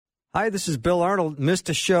Hi, this is Bill Arnold. Missed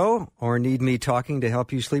a show or need me talking to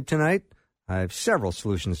help you sleep tonight? I have several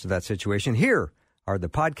solutions to that situation. Here are the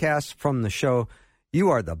podcasts from the show.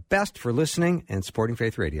 You are the best for listening and supporting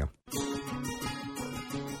Faith Radio.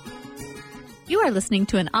 You are listening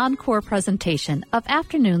to an encore presentation of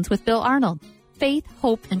Afternoons with Bill Arnold. Faith,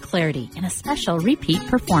 hope, and clarity in a special repeat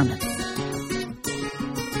performance.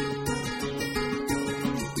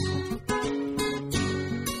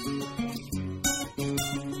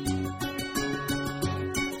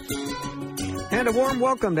 And a warm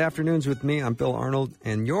welcome to Afternoons with me. I'm Bill Arnold,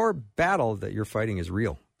 and your battle that you're fighting is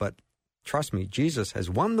real. But trust me, Jesus has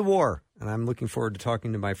won the war, and I'm looking forward to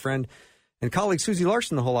talking to my friend and colleague Susie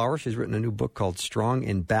Larson the whole hour. She's written a new book called Strong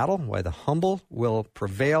in Battle, Why the Humble Will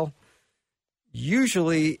Prevail.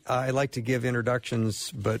 Usually, I like to give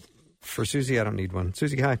introductions, but for Susie, I don't need one.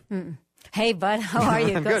 Susie, hi. Hey, bud. How are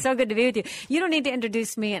you? Good. So good to be with you. You don't need to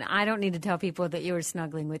introduce me, and I don't need to tell people that you were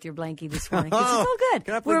snuggling with your blankie this morning. It's so good. I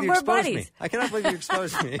cannot believe you exposed buddies. me. I cannot believe you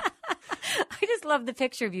exposed me. I just love the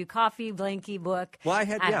picture of you. Coffee, blankie, book. Well,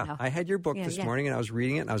 I had your book this morning, and I was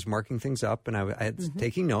reading it, and I was marking things up, and I had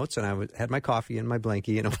taking notes, and I had my coffee and my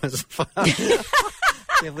blankie, and it was fun. I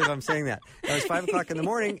can't believe I'm saying that. It was 5 o'clock in the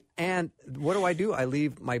morning, and what do? I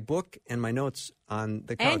leave my book and my notes on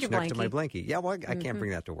the couch next to my blankie. Yeah, well, I can't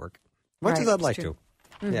bring that to work. Much as I'd like to.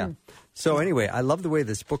 Yeah. So anyway, I love the way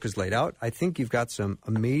this book is laid out. I think you've got some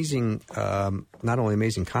amazing, not only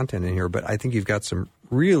amazing content in here, but I think you've got some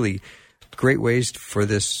really great ways for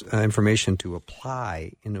this information to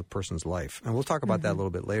apply in a person's life. And we'll talk about that a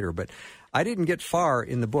little bit later. But I didn't get far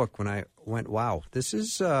in the book when I went, wow, this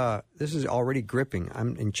is already gripping.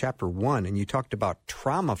 I'm in chapter 1, and you talked about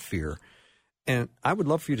trauma fear. And I would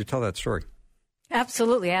love for you to tell that story.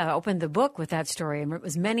 Absolutely. Yeah, I opened the book with that story. And it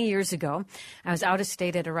was many years ago. I was out of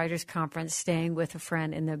state at a writer's conference, staying with a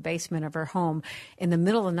friend in the basement of her home. In the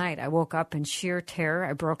middle of the night, I woke up in sheer terror.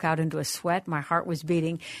 I broke out into a sweat. My heart was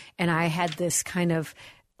beating. And I had this kind of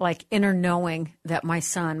like inner knowing that my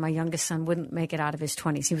son, my youngest son, wouldn't make it out of his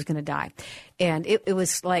 20s. He was going to die. And it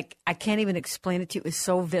was like, I can't even explain it to you. It was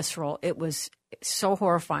so visceral. It was so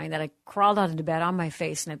horrifying that I crawled out into bed on my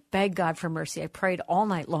face and I begged God for mercy. I prayed all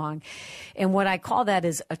night long. And what I call that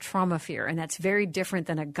is a trauma fear. And that's very different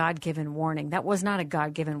than a God-given warning. That was not a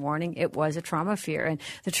God-given warning. It was a trauma fear. And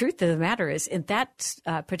the truth of the matter is, in that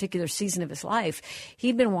particular season of his life,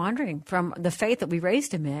 he'd been wandering from the faith that we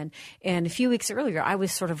raised him in. And a few weeks earlier, I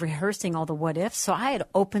was sort of rehearsing all the what ifs. So I had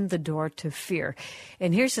opened the door to fear.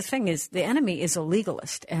 And here's the thing is, the enemy is a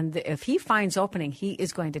legalist. And if he finds opening, he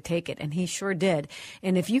is going to take it. And he sure did.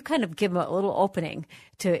 And if you kind of give him a little opening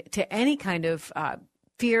to any kind of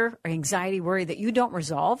fear or anxiety, worry that you don't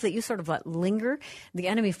resolve, that you sort of let linger, the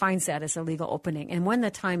enemy finds that as a legal opening. And when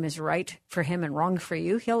the time is right for him and wrong for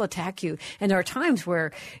you, he'll attack you. And there are times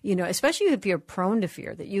where, especially if you're prone to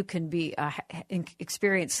fear, that you can be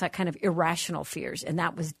experience that kind of irrational fears. And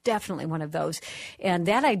that was definitely one of those. And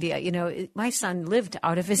that idea, my son lived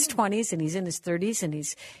out of his 20s and he's in his 30s and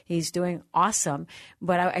he's doing awesome.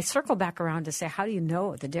 But I circle back around to say, how do you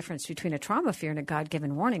know the difference between a trauma fear and a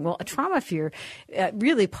God-given warning? Well, a trauma fear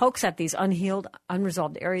really pokes at these unhealed,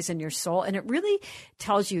 unresolved areas in your soul, and it really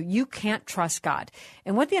tells you can't trust God.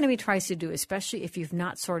 And what the enemy tries to do, especially if you've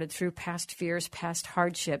not sorted through past fears, past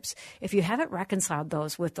hardships, if you haven't reconciled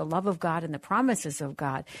those with the love of God and the promises of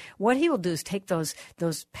God, what he will do is take those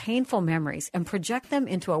painful memories and project them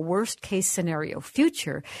into a worst-case scenario, a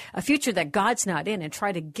future that God's not in, and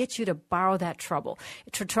try to get you to borrow that trouble,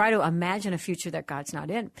 to try to imagine a future that God's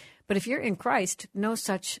not in. But if you're in Christ, no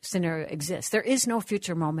such scenario exists. There is no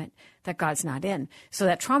future moment that God's not in. So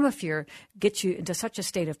that trauma fear gets you into such a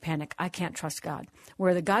state of panic, I can't trust God.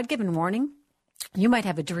 Where the God-given warning, you might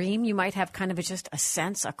have a dream. You might have kind of just a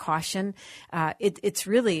sense, a caution. It's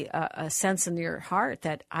really a sense in your heart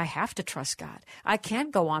that I have to trust God. I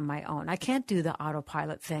can't go on my own. I can't do the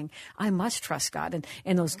autopilot thing. I must trust God.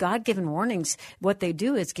 And those God-given warnings, what they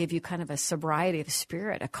do is give you kind of a sobriety of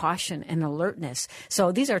spirit, a caution, and alertness.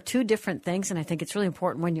 So these are two different things, and I think it's really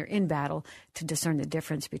important when you're in battle to discern the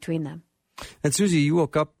difference between them. And Susie, you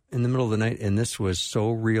woke up in the middle of the night, and this was so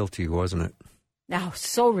real to you, wasn't it? Oh,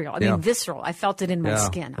 so real. I mean, visceral. I felt it in my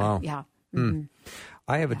skin. Wow. Mm-hmm.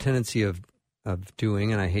 I have a tendency of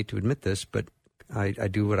doing, and I hate to admit this, but I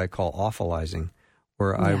do what I call awfulizing,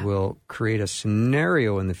 where I will create a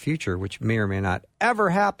scenario in the future, which may or may not ever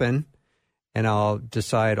happen, and I'll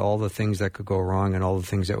decide all the things that could go wrong and all the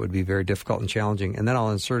things that would be very difficult and challenging, and then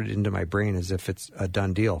I'll insert it into my brain as if it's a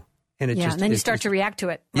done deal. And and then you start to react to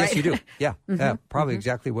it. Right? Yes, you do. Yeah, probably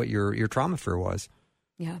exactly what your trauma fear was.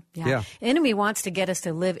 Yeah. Yeah. The enemy wants to get us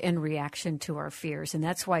to live in reaction to our fears. And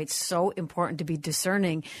that's why it's so important to be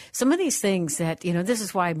discerning some of these things that, this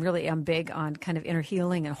is why I'm big on kind of inner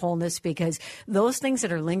healing and wholeness, because those things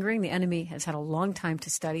that are lingering, the enemy has had a long time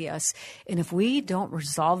to study us. And if we don't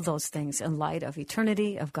resolve those things in light of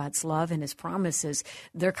eternity, of God's love and his promises,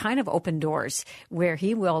 they're kind of open doors where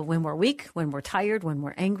he will, when we're weak, when we're tired, when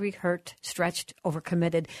we're angry, hurt, stretched,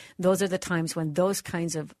 overcommitted, those are the times when those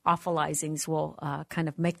kinds of awfulizings will kind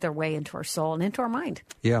of make their way into our soul and into our mind.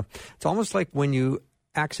 Yeah. It's almost like when you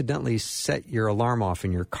accidentally set your alarm off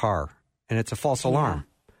in your car and it's a false alarm.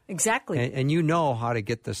 Exactly. And you know how to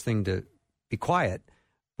get this thing to be quiet,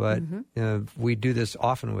 but we do this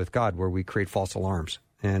often with God where we create false alarms.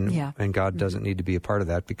 And God doesn't need to be a part of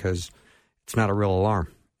that because it's not a real alarm.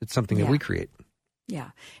 It's something that we create.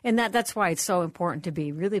 Yeah. And that's why it's so important to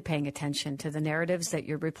be really paying attention to the narratives that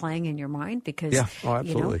you're replaying in your mind because,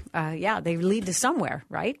 absolutely. They lead to somewhere,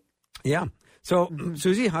 right? Yeah. So,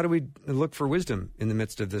 Susie, how do we look for wisdom in the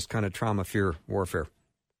midst of this kind of trauma, fear, warfare?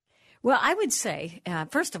 Well, I would say,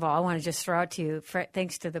 first of all, I want to just throw out to you,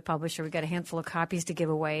 thanks to the publisher, we've got a handful of copies to give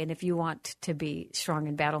away. And if you want to be strong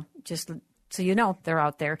in battle, just so you know they're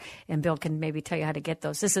out there, and Bill can maybe tell you how to get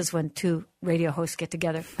those. This is when two radio hosts get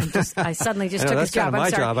together. I suddenly just took his job.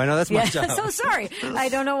 That's my job. I know that's my job. So sorry. I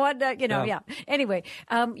don't know what, Anyway,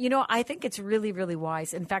 I think it's really, really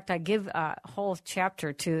wise. In fact, I give a whole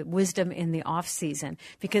chapter to wisdom in the off season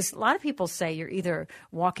because a lot of people say you're either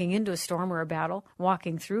walking into a storm or a battle,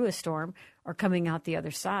 walking through a storm, or coming out the other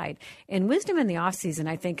side. And wisdom in the off season,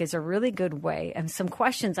 I think, is a really good way. And some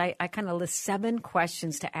questions, I kind of list 7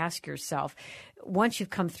 questions to ask yourself once you've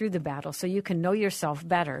come through the battle so you can know yourself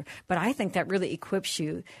better. But I think that really equips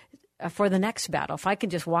you for the next battle. If I can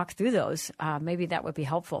just walk through those, maybe that would be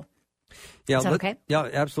helpful. Yeah, is that okay? Yeah,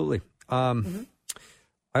 absolutely. I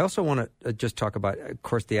also want to just talk about, of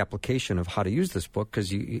course, the application of how to use this book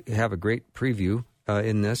because you have a great preview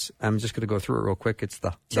in this. I'm just going to go through it real quick. It's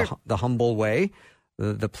the humble way,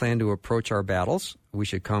 the plan to approach our battles. We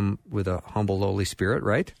should come with a humble, lowly spirit,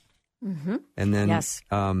 right? Mm-hmm. And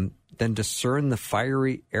then, then discern the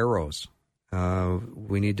fiery arrows.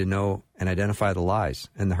 We need to know and identify the lies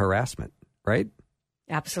and the harassment, right?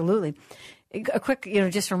 Absolutely. A quick,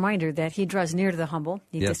 just reminder that he draws near to the humble.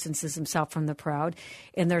 He distances himself from the proud.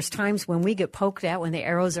 And there's times when we get poked at, when the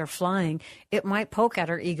arrows are flying, it might poke at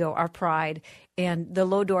our ego, our pride. And the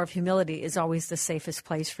low door of humility is always the safest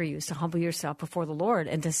place for you, is to humble yourself before the Lord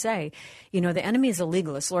and to say, the enemy is a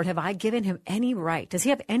legalist. Lord, have I given him any right? Does he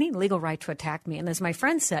have any legal right to attack me? And as my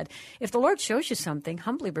friend said, if the Lord shows you something,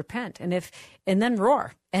 humbly repent and then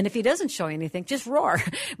roar. And if he doesn't show you anything, just roar.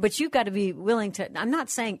 But you've got to be willing to, I'm not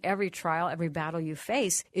saying every trial, every battle you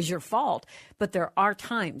face is your fault, but there are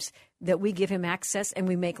times that we give him access and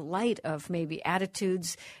we make light of maybe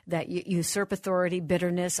attitudes that usurp authority,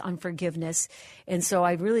 bitterness, unforgiveness. And so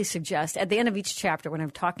I really suggest at the end of each chapter, when I'm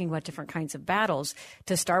talking about different kinds of battles,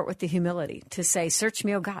 to start with the humility, to say, search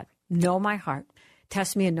me, O God, know my heart.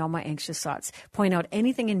 Test me and know my anxious thoughts. Point out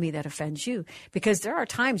anything in me that offends you. Because there are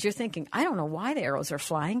times you're thinking, I don't know why the arrows are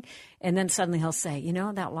flying. And then suddenly he'll say,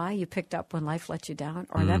 that lie you picked up when life let you down,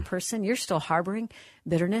 or that person, you're still harboring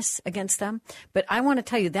bitterness against them. But I want to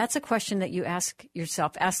tell you, that's a question that you ask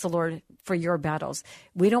yourself. Ask the Lord for your battles.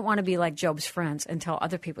 We don't want to be like Job's friends and tell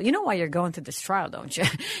other people, you know why you're going through this trial, don't you?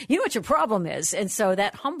 You know what your problem is. And so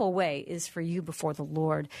that humble way is for you before the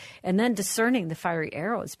Lord. And then discerning the fiery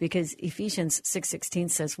arrows, because Ephesians 6:16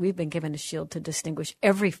 says we've been given a shield to distinguish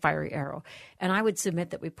every fiery arrow. And I would submit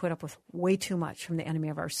that we put up with way too much from the enemy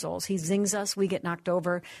of our souls. He zings us. We get knocked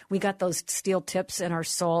over. We got those steel tips in our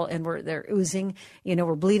soul and they're oozing.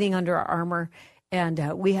 We're bleeding under our armor.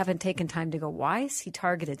 And we haven't taken time to go, why is he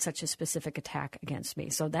targeted such a specific attack against me?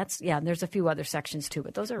 So and there's a few other sections too,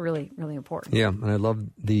 but those are really, really important. Yeah, and I love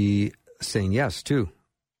the saying yes, too.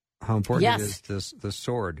 How important it is the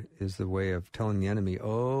sword is the way of telling the enemy,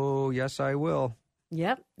 oh, yes, I will.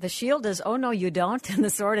 Yep. The shield is, oh, no, you don't. And the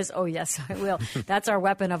sword is, oh, yes, I will. That's our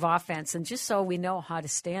weapon of offense. And just so we know how to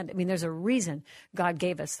stand. I mean, there's a reason God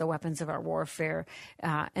gave us the weapons of our warfare.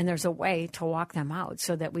 And there's a way to walk them out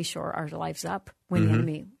so that we shore our lives up when the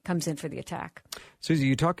enemy comes in for the attack. Susie,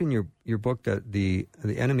 you talk in your book that the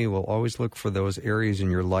enemy will always look for those areas in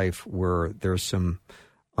your life where there's some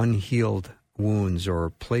unhealed wounds or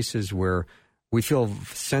places where we feel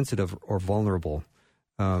sensitive or vulnerable.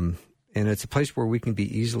 And it's a place where we can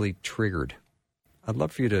be easily triggered. I'd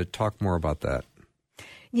love for you to talk more about that.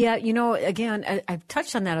 Yeah, again, I've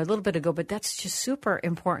touched on that a little bit ago, but that's just super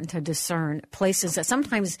important to discern places that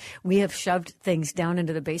sometimes we have shoved things down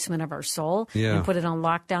into the basement of our soul and put it on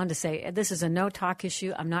lockdown to say, this is a no-talk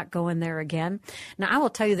issue. I'm not going there again. Now, I will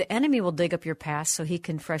tell you, the enemy will dig up your past so he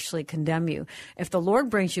can freshly condemn you. If the Lord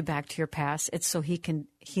brings you back to your past, it's so he can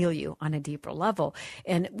heal you on a deeper level.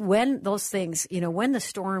 And when those things, when the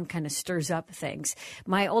storm kind of stirs up things,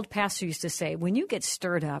 my old pastor used to say, when you get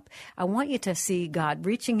stirred up, I want you to see God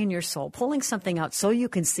reaching in your soul, pulling something out so you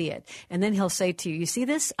can see it. And then he'll say to you, you see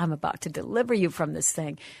this? I'm about to deliver you from this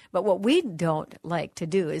thing. But what we don't like to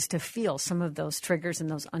do is to feel some of those triggers in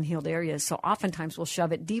those unhealed areas. So oftentimes we'll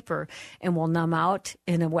shove it deeper and we'll numb out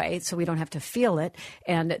in a way so we don't have to feel it.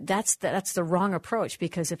 And that's the wrong approach,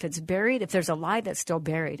 because if it's buried, if there's a lie that's still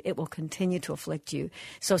buried, it will continue to afflict you.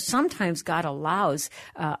 So sometimes God allows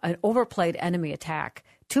an overplayed enemy attack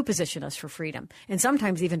to position us for freedom, and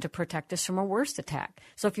sometimes even to protect us from a worse attack.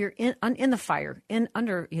 So if you're in the fire,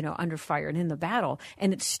 under fire and in the battle,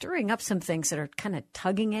 and it's stirring up some things that are kind of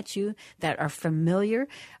tugging at you that are familiar,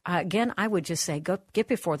 again, I would just say, go get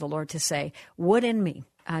before the Lord to say, what in me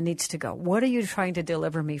needs to go? What are you trying to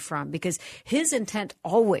deliver me from? Because his intent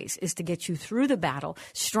always is to get you through the battle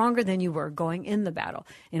stronger than you were going in the battle.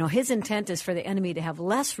 His intent is for the enemy to have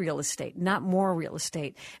less real estate, not more real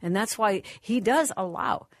estate. And that's why he does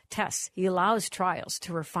allow tests. He allows trials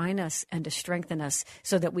to refine us and to strengthen us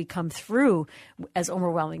so that we come through as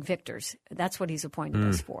overwhelming victors. That's what he's appointed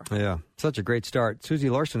us for. Yeah, such a great start. Susie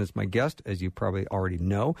Larson is my guest, as you probably already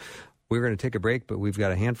know. We're going to take a break, but we've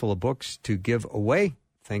got a handful of books to give away.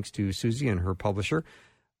 Thanks to Susie and her publisher.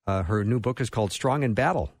 Her new book is called Strong in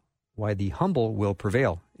Battle, Why the Humble Will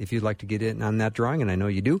Prevail. If you'd like to get in on that drawing, and I know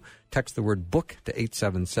you do, text the word book to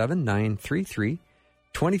 877-933-2484.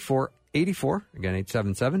 Again,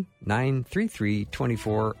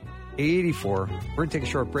 877-933-2484. We're going to take a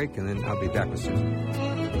short break, and then I'll be back with Susie.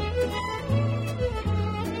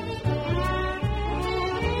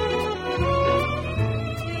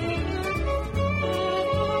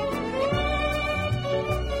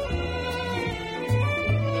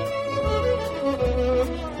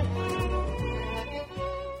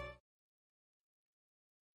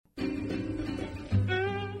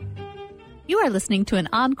 You are listening to an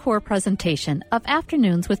encore presentation of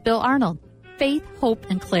Afternoons with Bill Arnold. Faith, hope,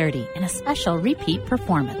 and clarity in a special repeat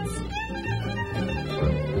performance.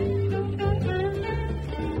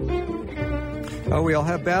 Oh, we all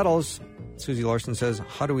have battles. Susie Larson says,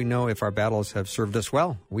 how do we know if our battles have served us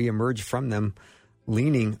well? We emerge from them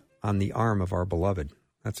leaning on the arm of our beloved.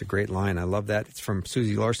 That's a great line. I love that. It's from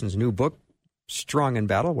Susie Larson's new book, Strong in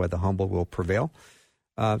Battle, Why the Humble Will Prevail.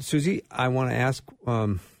 Susie, I want to ask,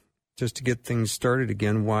 just to get things started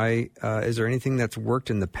again, why is there anything that's worked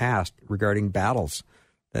in the past regarding battles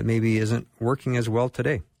that maybe isn't working as well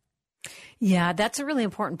today? Yeah, that's a really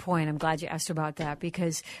important point. I'm glad you asked about that,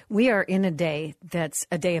 because we are in a day that's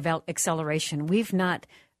a day of acceleration. We've not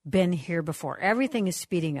been here before. Everything is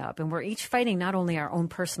speeding up, and we're each fighting not only our own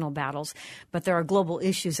personal battles, but there are global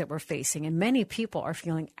issues that we're facing. And many people are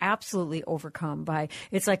feeling absolutely overcome by,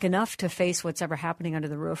 it's like enough to face what's ever happening under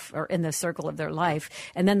the roof or in the circle of their life.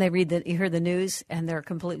 And then they hear the news, and they're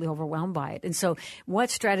completely overwhelmed by it. And so what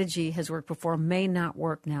strategy has worked before may not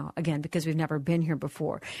work now, again, because we've never been here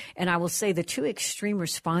before. And I will say the two extreme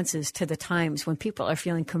responses to the times when people are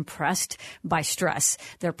feeling compressed by stress,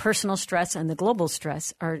 their personal stress and the global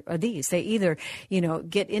stress, are these. They either,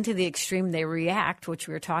 get into the extreme, they react, which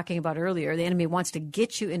we were talking about earlier. The enemy wants to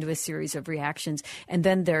get you into a series of reactions, and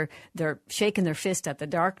then they're shaking their fist at the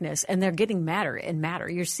darkness, and they're getting madder and madder.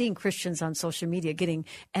 You're seeing Christians on social media getting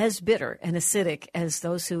as bitter and acidic as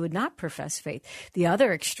those who would not profess faith. The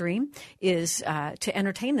other extreme is to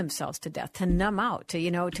entertain themselves to death, to numb out,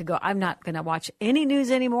 to go, I'm not going to watch any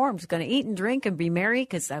news anymore. I'm just going to eat and drink and be merry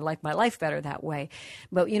because I like my life better that way.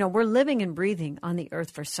 But, we're living and breathing on the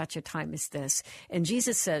earth for such a time as this. And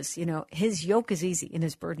Jesus says, his yoke is easy and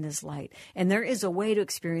his burden is light. And there is a way to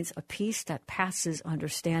experience a peace that passes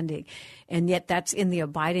understanding. And yet that's in the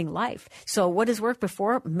abiding life. So what has worked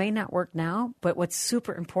before may not work now. But what's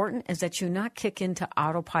super important is that you not kick into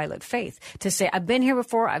autopilot faith to say, I've been here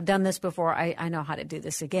before. I've done this before. I know how to do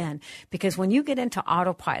this again. Because when you get into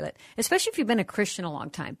autopilot, especially if you've been a Christian a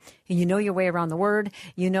long time and you know your way around the word,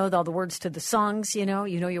 you know all the words to the songs, you know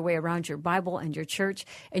your way around your Bible and your church,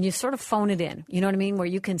 and you sort of phone it in, you know what I mean? Where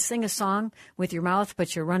you can sing a song with your mouth,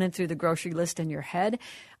 but you're running through the grocery list in your head.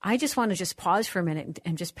 I just want to just pause for a minute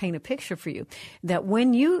and just paint a picture for you that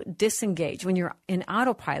when you disengage, when you're in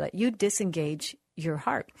autopilot, you disengage your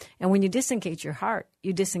heart. And when you disengage your heart,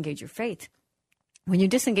 you disengage your faith. When you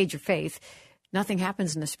disengage your faith, nothing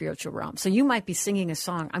happens in the spiritual realm. So you might be singing a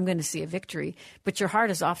song, I'm going to see a victory, but your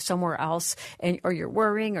heart is off somewhere else, or you're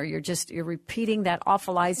worrying, or you're repeating that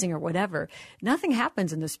awfulizing or whatever. Nothing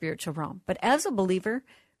happens in the spiritual realm. But as a believer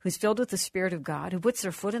who's filled with the Spirit of God, who puts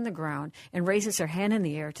their foot in the ground and raises their hand in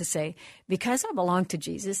the air to say, because I belong to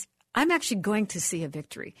Jesus, I'm actually going to see a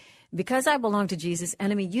victory. Because I belong to Jesus,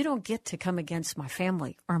 enemy, you don't get to come against my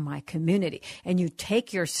family or my community. And you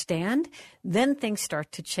take your stand, then things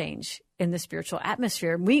start to change in the spiritual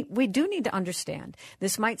atmosphere. We do need to understand.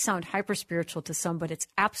 This might sound hyper-spiritual to some, but it's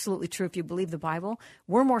absolutely true. If you believe the Bible,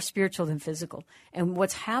 we're more spiritual than physical. And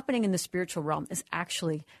what's happening in the spiritual realm is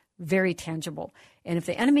actually very tangible. And if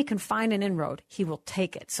the enemy can find an inroad, he will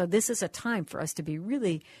take it. So this is a time for us to be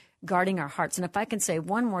really guarding our hearts. And if I can say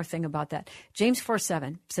one more thing about that, James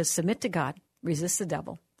 4:7 says, submit to God, resist the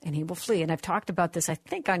devil, and he will flee. And I've talked about this, I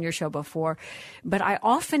think, on your show before, but I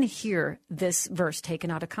often hear this verse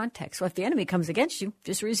taken out of context. So if the enemy comes against you,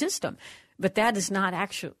 just resist him. But that's not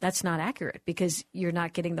accurate, because you're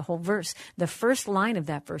not getting the whole verse. The first line of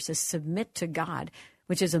that verse is submit to God,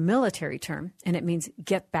 which is a military term, and it means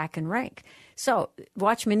get back in rank. So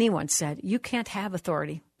Watchman Nee once said, you can't have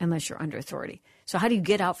authority unless you're under authority. So how do you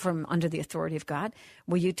get out from under the authority of God?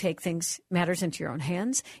 Well, you take matters into your own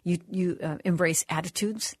hands. You embrace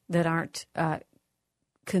attitudes that aren't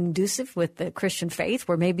conducive with the Christian faith,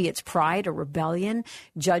 where maybe it's pride or rebellion,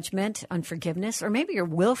 judgment, unforgiveness, or maybe you're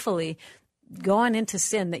willfully going into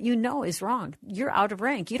sin that you know is wrong. You're out of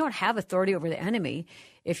rank. You don't have authority over the enemy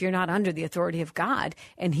if you're not under the authority of God,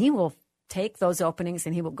 and he will take those openings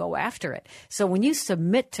and he will go after it. So when you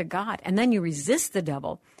submit to God and then you resist the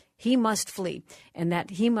devil, he must flee. And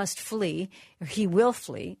that he must flee, or he will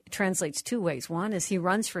flee, translates two ways. One is he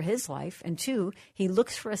runs for his life, and two, he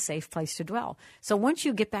looks for a safe place to dwell. So once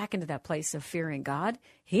you get back into that place of fearing God,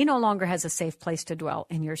 he no longer has a safe place to dwell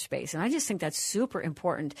in your space. And I just think that's super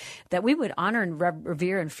important, that we would honor and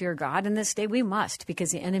revere and fear God in this day. We must,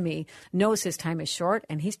 because the enemy knows his time is short,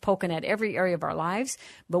 and he's poking at every area of our lives.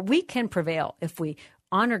 But we can prevail if we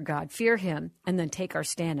honor God, fear him, and then take our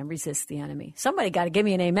stand and resist the enemy. Somebody got to give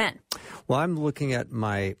me an amen. Well, I'm looking at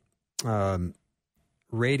my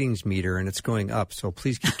ratings meter, and it's going up, so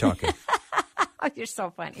please keep talking. Oh, you're so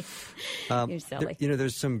funny. You're silly.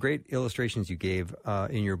 There's some great illustrations you gave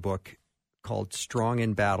in your book called Strong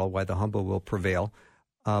in Battle, Why the Humble Will Prevail,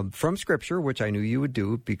 from Scripture, which I knew you would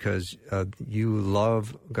do because you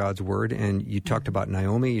love God's Word, and you talked about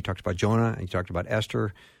Naomi, you talked about Jonah, and you talked about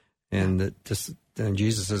Esther, and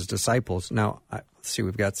Jesus' disciples. Now, let's see,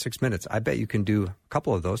 we've got 6 minutes. I bet you can do a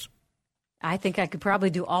couple of those. I think I could probably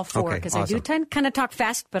do all four, because awesome. I do kind of talk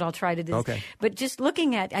fast, but I'll try to do this. Okay. But just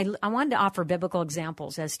looking at, I wanted to offer biblical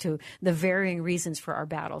examples as to the varying reasons for our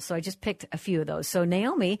battles. So I just picked a few of those. So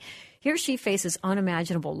Naomi, here she faces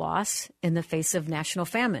unimaginable loss in the face of national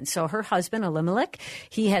famine. So her husband, Elimelech,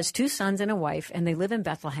 he has 2 sons and a wife, and they live in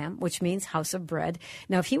Bethlehem, which means house of bread.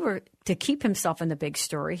 Now, if he were to keep himself in the big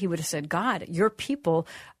story, he would have said, God, your people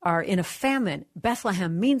are in a famine.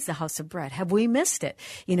 Bethlehem means the house of bread. Have we missed it?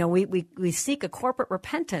 We seek a corporate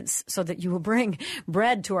repentance so that you will bring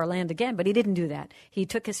bread to our land again. But he didn't do that. He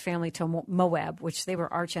took his family to Moab, which they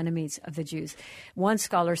were arch enemies of the Jews. One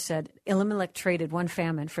scholar said Elimelech traded one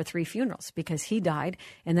famine for 3 funerals, because he died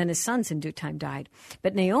and then his sons in due time died.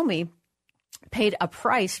 But Naomi paid a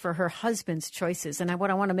price for her husband's choices. And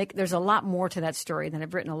what I want to make, there's a lot more to that story than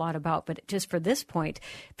I've written a lot about, but just for this point,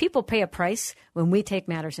 people pay a price when we take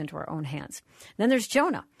matters into our own hands. Then there's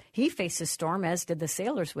Jonah. He faced a storm, as did the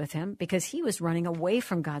sailors with him, because he was running away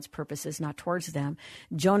from God's purposes, not towards them.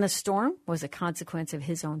 Jonah's storm was a consequence of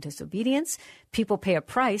his own disobedience. People pay a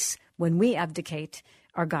price when we abdicate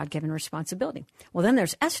our God-given responsibility. Well, then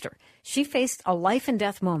there's Esther. She faced a life and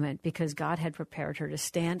death moment because God had prepared her to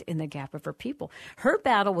stand in the gap of her people. Her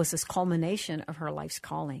battle was this culmination of her life's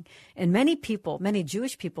calling. And many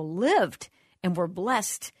Jewish people lived and were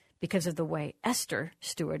blessed because of the way Esther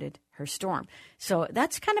stewarded her storm. So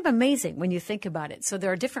that's kind of amazing when you think about it. So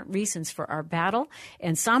there are different reasons for our battle,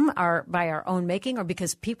 and some are by our own making or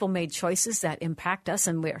because people made choices that impact us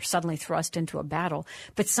and we are suddenly thrust into a battle.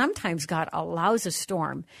 But sometimes God allows a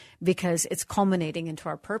storm because it's culminating into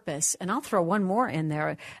our purpose. And I'll throw one more in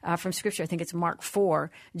there from Scripture. I think it's Mark 4.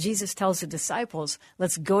 Jesus tells the disciples,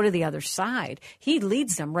 let's go to the other side. He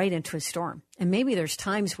leads them right into a storm. And maybe there's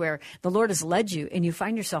times where the Lord has led you and you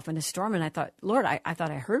find yourself in a storm. And I thought, Lord, I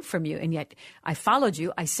thought I heard from you. And yet I followed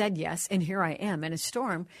you. I said yes. And here I am in a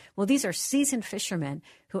storm. Well, these are seasoned fishermen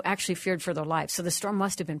who actually feared for their lives. So the storm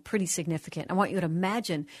must have been pretty significant. I want you to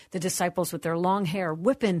imagine the disciples with their long hair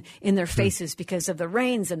whipping in their faces because of the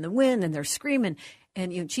rains and the wind, and they're screaming.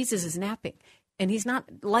 And Jesus is napping. And he's not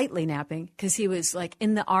lightly napping because he was like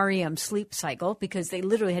in the REM sleep cycle because they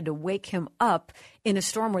literally had to wake him up in a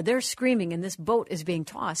storm where they're screaming and this boat is being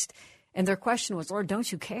tossed. And their question was, Lord,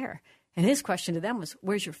 don't you care? And his question to them was,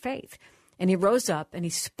 where's your faith? And he rose up and he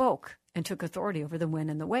spoke and took authority over the wind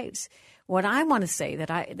and the waves. What I want to say that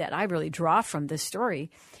I really draw from this story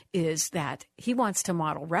is that he wants to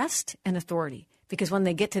model rest and authority. Because when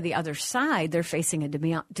they get to the other side, they're facing a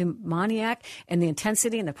demoniac and the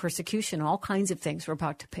intensity and the persecution, all kinds of things we're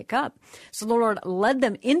about to pick up. So the Lord led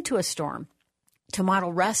them into a storm to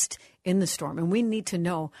model rest in the storm. And we need to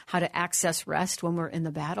know how to access rest when we're in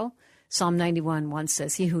the battle. Psalm 91:1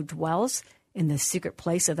 says, he who dwells in the secret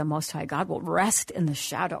place of the Most High God will rest in the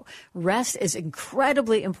shadow. Rest is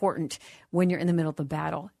incredibly important when you're in the middle of the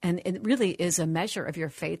battle. And it really is a measure of your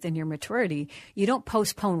faith and your maturity. You don't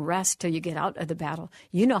postpone rest till you get out of the battle.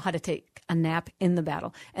 You know how to take a nap in the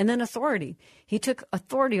battle. And then authority. He took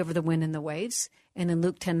authority over the wind and the waves. And in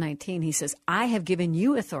Luke 10:19, he says, I have given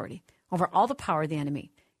you authority over all the power of the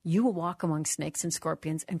enemy. You will walk among snakes and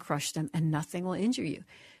scorpions and crush them, and nothing will injure you.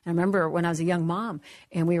 I remember when I was a young mom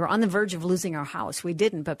and we were on the verge of losing our house. We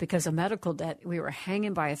didn't, but because of medical debt, we were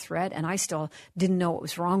hanging by a thread, and I still didn't know what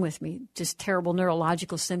was wrong with me. Just terrible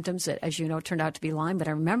neurological symptoms that, as you know, turned out to be Lyme. But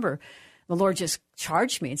I remember the Lord just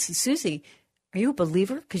charged me and said, Susie, are you a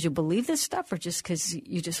believer because you believe this stuff, or just because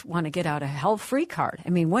you just want to get out a hell-free card? I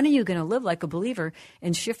mean, when are you going to live like a believer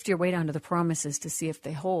and shift your way down to the promises to see if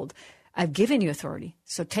they hold? I've given you authority,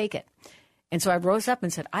 so take it. And so I rose up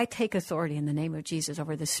and said, I take authority in the name of Jesus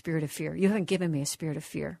over the spirit of fear. You haven't given me a spirit of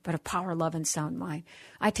fear, but of power, love, and sound mind.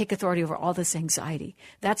 I take authority over all this anxiety.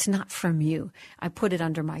 That's not from you. I put it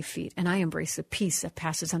under my feet, and I embrace the peace that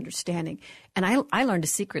passes understanding. And I learned a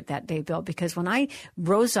secret that day, Bill, because when I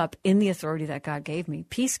rose up in the authority that God gave me,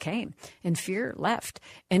 peace came and fear left.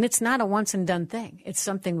 And it's not a once and done thing. It's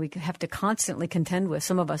something we have to constantly contend with,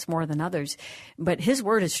 some of us more than others. But his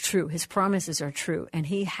word is true. His promises are true. And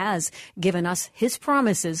he has given us his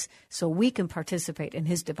promises so we can participate in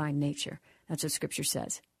his divine nature. That's what Scripture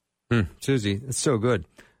says. Susie, it's so good.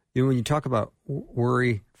 You know, when you talk about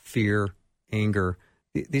worry, fear, anger,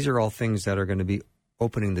 these are all things that are going to be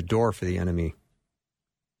opening the door for the enemy.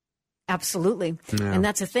 Absolutely. Yeah. And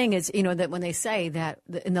that's the thing is, you know, that when they say that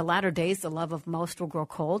in the latter days, the love of most will grow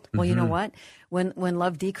cold. Well, you know what? When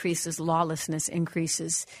love decreases, lawlessness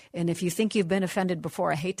increases. And if you think you've been offended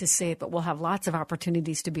before, I hate to say it, but we'll have lots of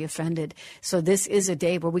opportunities to be offended. So this is a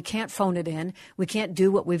day where we can't phone it in. We can't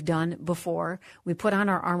do what we've done before. We put on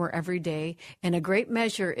our armor every day. And a great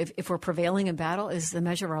measure, if we're prevailing in battle, is the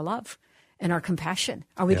measure of our love and our compassion.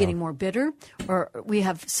 Are we getting more bitter, or we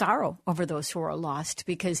have sorrow over those who are lost?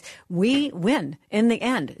 Because we win in the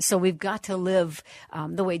end. So we've got to live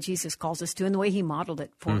the way Jesus calls us to and the way he modeled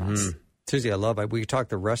it for us. Susie, I love it. We talk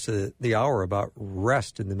the rest of the hour about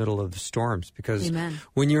rest in the middle of the storms, because Amen.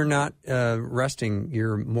 When you're not resting,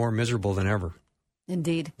 you're more miserable than ever.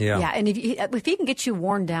 Indeed. Yeah. And if he can get you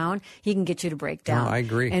worn down, he can get you to break down. No, I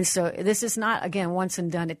agree. And so this is not, again, once and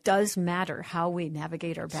done. It does matter how we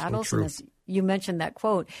navigate our battles. So true. And as you mentioned that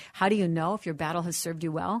quote, how do you know if your battle has served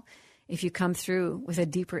you well? If you come through with a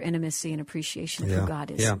deeper intimacy and appreciation of who God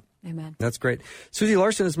is. Yeah. Amen. That's great. Susie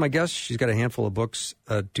Larson is my guest. She's got a handful of books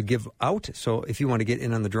to give out. So if you want to get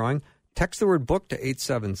in on the drawing, text the word book to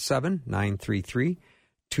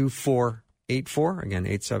 877-933-2484. Again,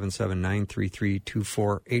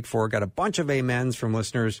 877-933-2484. Got a bunch of amens from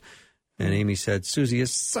listeners. And Amy said, Susie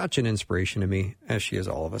is such an inspiration to me, as she is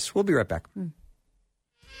all of us. We'll be right back.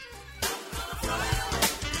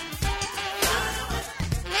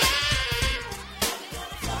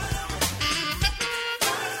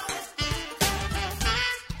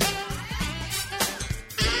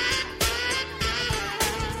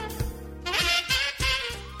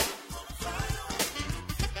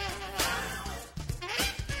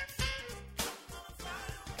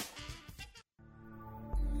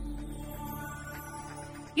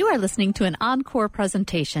 You are listening to an encore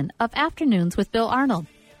presentation of Afternoons with Bill Arnold.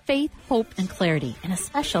 Faith, hope, and clarity in a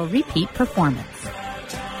special repeat performance.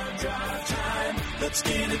 Let's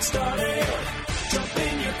get it started. Jump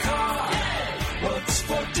in your car. What's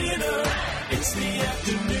for dinner? It's the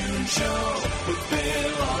afternoon show with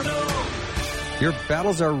Bill Arnold. Your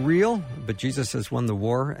battles are real, but Jesus has won the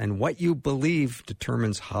war, and what you believe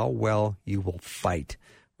determines how well you will fight.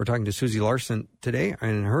 We're talking to Susie Larson today,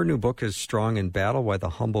 and her new book is Strong in Battle, Why the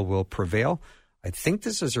Humble Will Prevail. I think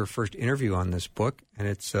this is her first interview on this book, and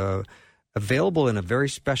it's available in a very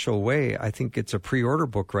special way. I think it's a pre-order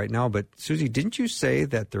book right now, but Susie, didn't you say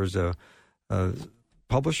that there's a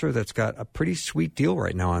publisher that's got a pretty sweet deal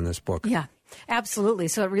right now on this book? Yeah. Absolutely.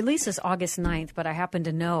 So it releases August 9th, but I happen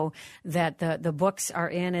to know that the books are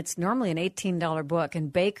in. It's normally an $18 book,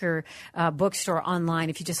 and Baker Bookstore online,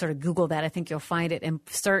 if you just sort of Google that, I think you'll find it, and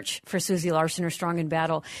search for Susie Larson or Strong in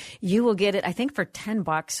Battle. You will get it, I think, for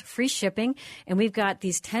 $10, free shipping, and we've got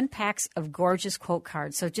these 10 packs of gorgeous quote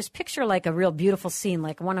cards. So just picture like a real beautiful scene,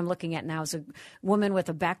 like one I'm looking at now is a woman with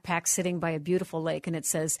a backpack sitting by a beautiful lake, and it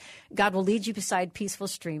says, God will lead you beside peaceful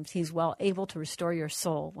streams. He's well able to restore your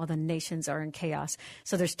soul while the nations are in chaos.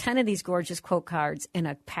 So there's 10 of these gorgeous quote cards in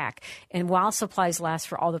a pack. And while supplies last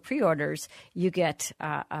for all the pre-orders, you get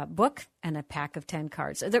a book and a pack of 10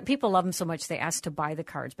 cards. People love them so much they ask to buy the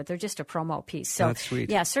cards, but they're just a promo piece. So that's sweet.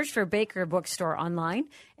 Yeah, search for Baker Bookstore online,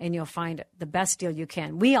 and you'll find the best deal you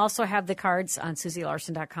can. We also have the cards on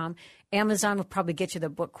SusieLarson.com. Amazon will probably get you the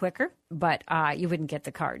book quicker, but you wouldn't get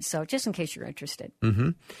the cards. So just in case you're interested. Mm-hmm.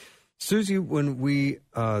 Susie, when we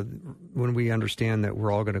understand that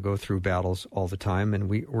we're all going to go through battles all the time, and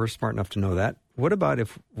we're smart enough to know that, what about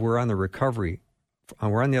if we're on the recovery,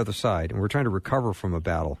 we're on the other side, and we're trying to recover from a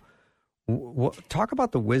battle? Talk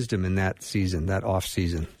about the wisdom in that season, that off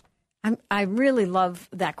season. I really love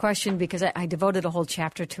that question because I devoted a whole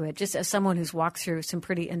chapter to it, just as someone who's walked through some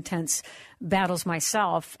pretty intense battles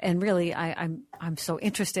myself. And really, I'm so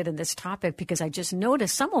interested in this topic because I just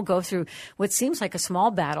noticed some will go through what seems like a small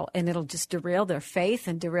battle and it'll just derail their faith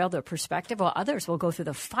and derail their perspective, while others will go through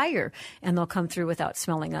the fire and they'll come through without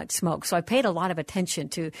smelling like smoke. So I paid a lot of attention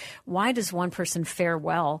to why does one person fare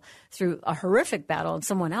well through a horrific battle and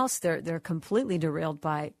someone else, they're completely derailed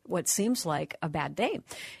by what seems like a bad day.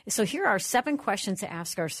 So here are 7 questions to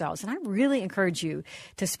ask ourselves. And I really encourage you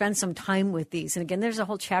to spend some time with these. And again, there's a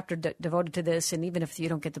whole chapter devoted to this. And even if you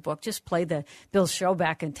don't get the book, just play the Bill's show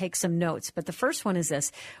back and take some notes. But the first one is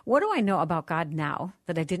this: what do I know about God now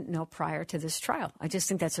that I didn't know prior to this trial? I just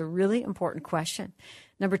think that's a really important question.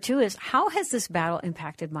 Number 2 is, how has this battle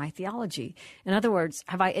impacted my theology? In other words,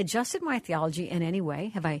 have I adjusted my theology in any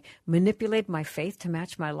way? Have I manipulated my faith to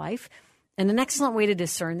match my life? And an excellent way to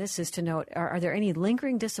discern this is to note, are there any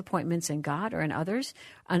lingering disappointments in God or in others,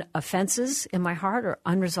 offenses in my heart or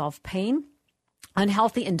unresolved pain?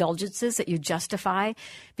 Unhealthy indulgences that you justify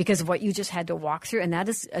because of what you just had to walk through. And that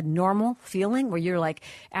is a normal feeling where you're like,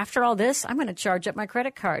 after all this, I'm going to charge up my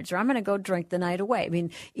credit cards or I'm going to go drink the night away. I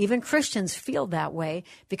mean, even Christians feel that way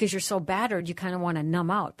because you're so battered, you kind of want to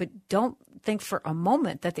numb out. But don't think for a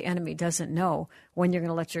moment that the enemy doesn't know when you're going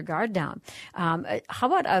to let your guard down. How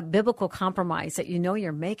about a biblical compromise that you know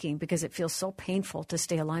you're making because it feels so painful to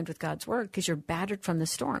stay aligned with God's word because you're battered from the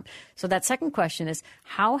storm? So that second question is,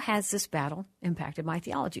 how has this battle impacted my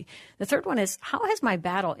theology? The third one is, how has my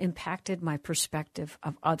battle impacted my perspective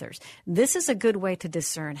of others? This is a good way to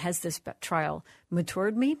discern, has this trial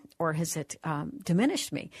matured me or has it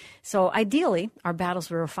diminished me? So ideally, our battles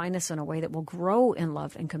will refine us in a way that will grow in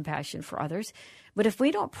love and compassion for others. But if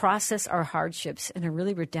we don't process our hardships in a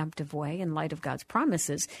really redemptive way in light of God's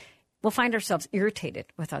promises, we'll find ourselves irritated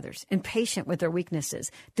with others, impatient with their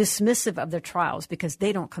weaknesses, dismissive of their trials because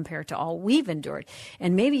they don't compare to all we've endured.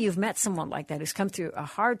 And maybe you've met someone like that who's come through a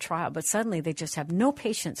hard trial, but suddenly they just have no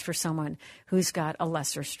patience for someone who's got a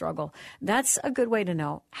lesser struggle. That's a good way to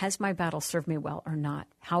know, has my battle served me well or not?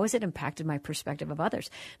 How has it impacted my perspective of others?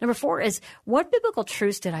 Number 4 is, what biblical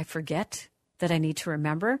truths did I forget that I need to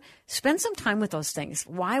remember? Spend some time with those things.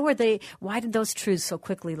 Why did those truths so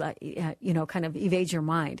quickly, kind of evade your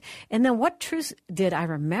mind? And then what truths did I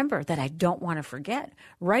remember that I don't want to forget?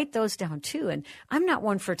 Write those down too. And I'm not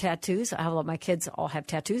one for tattoos. My kids all have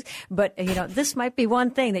tattoos, but this might be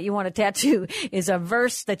one thing that you want to tattoo is a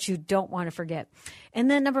verse that you don't want to forget.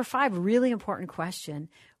 And then number 5, really important question: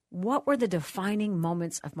 what were the defining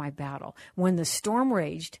moments of my battle when the storm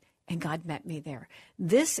raged and God met me there?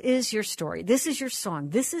 This is your story. This is your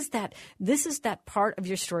song. This is that part of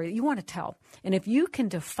your story that you want to tell. And if you can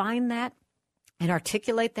define that and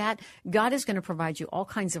articulate that, God is going to provide you all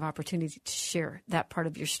kinds of opportunity to share that part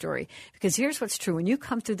of your story. Because here's what's true. When you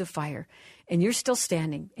come through the fire and you're still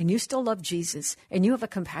standing and you still love Jesus and you have a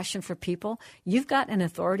compassion for people, you've got an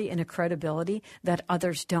authority and a credibility that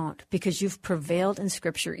others don't, because you've prevailed in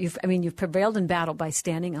Scripture. You've prevailed in battle by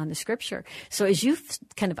standing on the Scripture. So as you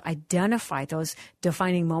kind of identify those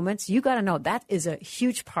defining moments, you got to know that is a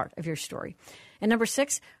huge part of your story. And number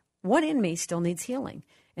 6, what in me still needs healing?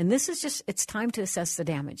 And this is just, it's time to assess the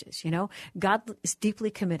damages. God is deeply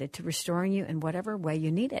committed to restoring you in whatever way you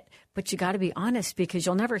need it. But you got to be honest, because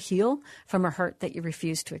you'll never heal from a hurt that you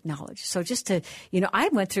refuse to acknowledge. So just to, I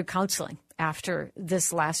went through counseling after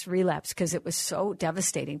this last relapse because it was so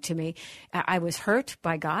devastating to me. I was hurt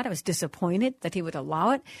by God. I was disappointed that he would allow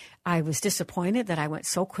it. I was disappointed that I went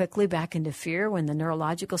so quickly back into fear when the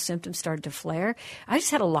neurological symptoms started to flare. I just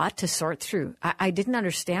had a lot to sort through. I didn't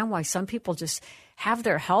understand why some people just have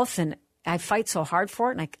their health, and I fight so hard for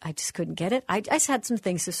it, and I just couldn't get it. I just had some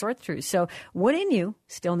things to sort through. So what in you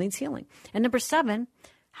still needs healing? And number 7,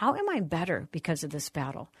 how am I better because of this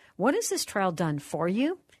battle? What has this trial done for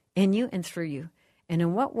you, in you, and through you? And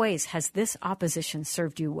in what ways has this opposition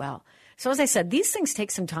served you well? So as I said, these things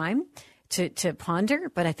take some time to ponder,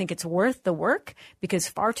 but I think it's worth the work because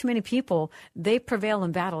far too many people, they prevail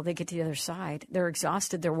in battle. They get to the other side. They're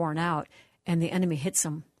exhausted. They're worn out. And the enemy hits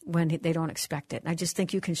them when they don't expect it. And I just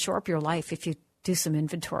think you can shore up your life if you do some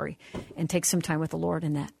inventory and take some time with the Lord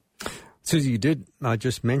in that. Susie, you did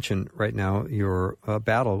just mention right now your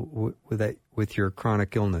battle with your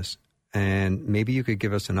chronic illness. And maybe you could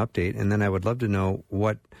give us an update. And then I would love to know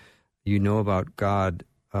what you know about God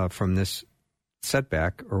from this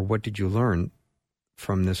setback, or what did you learn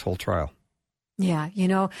from this whole trial? Yeah,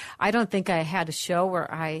 I don't think I had a show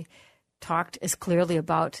where I talked as clearly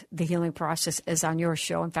about the healing process as on your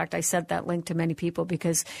show. In fact, I sent that link to many people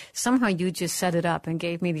because somehow you just set it up and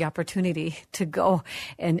gave me the opportunity to go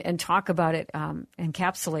and talk about it,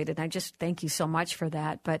 encapsulate it. And I just thank you so much for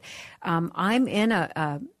that. But I'm in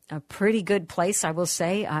a pretty good place, I will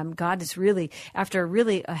say. God is really, after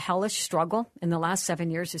a hellish struggle in the last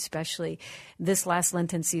 7 years, especially this last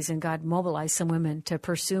Lenten season, God mobilized some women to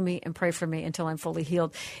pursue me and pray for me until I'm fully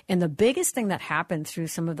healed. And the biggest thing that happened through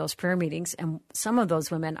some of those prayer meetings, and some of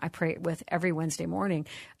those women I pray with every Wednesday morning,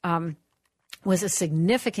 was a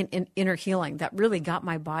significant inner healing that really got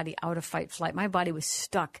my body out of fight-flight. My body was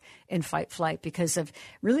stuck in fight-flight because of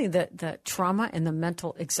really the trauma and the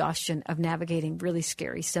mental exhaustion of navigating really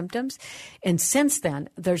scary symptoms. And since then,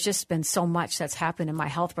 there's just been so much that's happened in my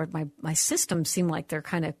health, but my systems seem like they're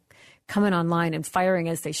kind of coming online and firing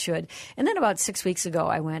as they should. And then about 6 weeks ago,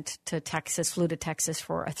 I went to Texas, flew to Texas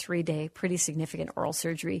for a 3-day, pretty significant oral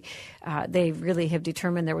surgery. They really have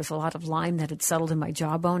determined there was a lot of Lyme that had settled in my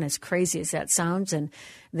jawbone, as crazy as that sounds. And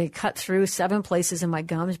they cut through 7 places in my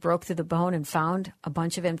gums, broke through the bone, and found a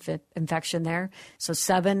bunch of infection there. So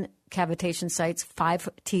 7 cavitation sites, 5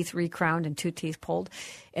 teeth recrowned and 2 teeth pulled.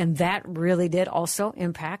 And that really did also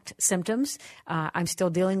impact symptoms. I'm still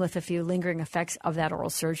dealing with a few lingering effects of that oral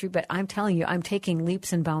surgery, but I'm telling you, I'm taking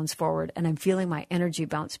leaps and bounds forward, and I'm feeling my energy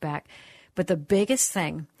bounce back. But the biggest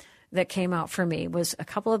thing that came out for me was a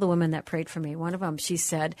couple of the women that prayed for me. One of them, she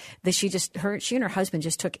said that she and her husband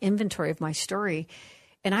just took inventory of my story.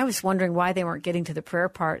 And I was wondering why they weren't getting to the prayer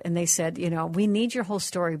part. And they said, we need your whole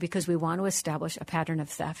story because we want to establish a pattern of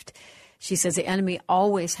theft. She says the enemy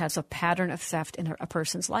always has a pattern of theft in a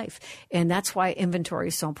person's life. And that's why inventory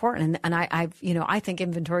is so important. And I think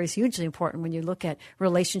inventory is hugely important when you look at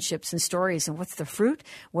relationships and stories and what's the fruit,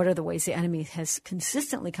 what are the ways the enemy has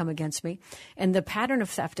consistently come against me. And the pattern of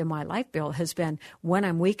theft in my life, Bill, has been when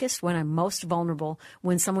I'm weakest, when I'm most vulnerable,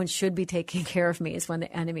 when someone should be taking care of me is when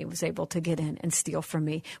the enemy was able to get in and steal from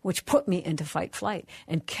me, which put me into fight-flight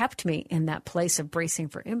and kept me in that place of bracing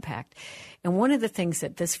for impact. And one of the things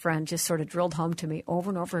that this friend just sort of drilled home to me over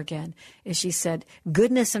and over again is she said,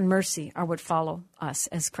 goodness and mercy are what follow us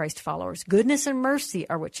as Christ followers. Goodness and mercy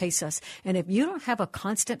are what chase us. And if you don't have a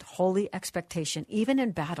constant holy expectation, even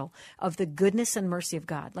in battle, of the goodness and mercy of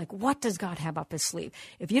God, like what does God have up his sleeve?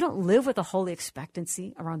 If you don't live with a holy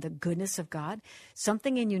expectancy around the goodness of God,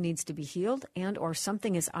 something in you needs to be healed and or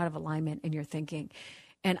something is out of alignment in your thinking.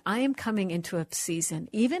 And I am coming into a season,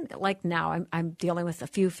 even like now, I'm dealing with a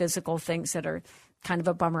few physical things that are kind of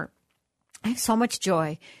a bummer. I have so much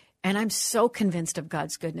joy, and I'm so convinced of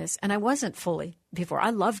God's goodness. And I wasn't fully before.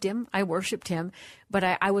 I loved him. I worshiped him. But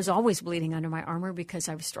I was always bleeding under my armor because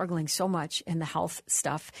I was struggling so much in the health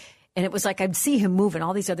stuff. And it was like I'd see him move in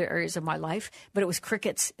all these other areas of my life, but it was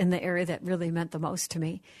crickets in the area that really meant the most to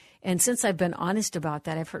me. And since I've been honest about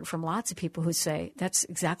that, I've heard from lots of people who say that's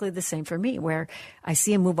exactly the same for me, where I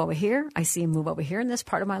see him move over here, I see him move over here in this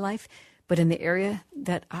part of my life, but in the area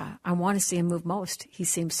that I want to see him move most, he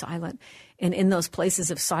seems silent. And in those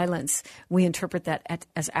places of silence, we interpret that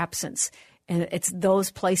as absence. And it's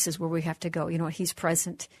those places where we have to go. You know what? He's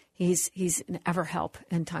present. He's an ever help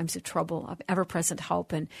in times of trouble, of ever present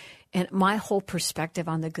help. And my whole perspective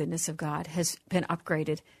on the goodness of God has been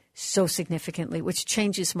upgraded so significantly, which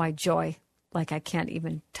changes my joy like I can't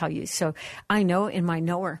even tell you. So I know in my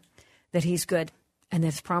knower that he's good and that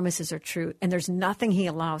his promises are true. And there's nothing he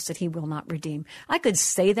allows that he will not redeem. I could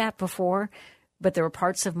say that before, but there were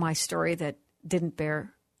parts of my story that didn't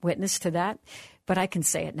bear witness to that, but I can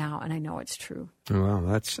say it now, and I know it's true. Wow,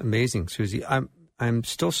 that's amazing, Susie. I'm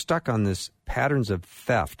still stuck on this patterns of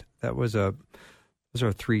theft. Those are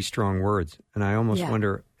 3 strong words, and I almost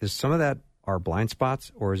wonder, is some of that our blind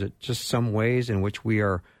spots, or is it just some ways in which we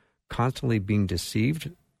are constantly being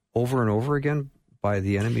deceived over and over again by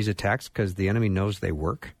the enemy's attacks because the enemy knows they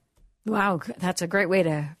work? Wow, that's a great way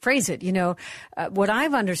to phrase it. You know, what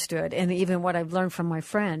I've understood, and even what I've learned from my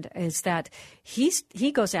friend, is that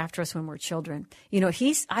he goes after us when we're children. You know,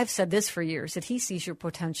 I've said this for years, that he sees your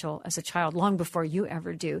potential as a child long before you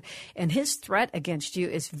ever do. And his threat against you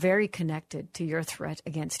is very connected to your threat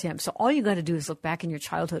against him. So all you got to do is look back in your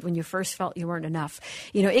childhood when you first felt you weren't enough.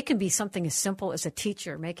 You know, it can be something as simple as a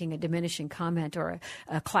teacher making a diminishing comment, or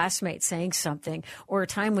a classmate saying something, or a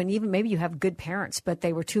time when even maybe you have good parents, but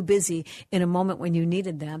they were too busy in a moment when you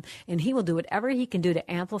needed them. And he will do whatever he can do to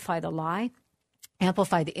amplify the lie,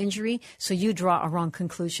 amplify the injury, so you draw a wrong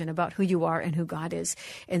conclusion about who you are and who God is.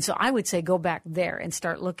 And so I would say go back there and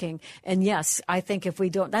start looking. And yes, I think if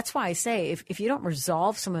we don't, that's why I say if you don't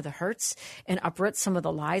resolve some of the hurts and uproot some of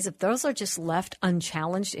the lies, if those are just left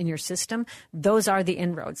unchallenged in your system, those are the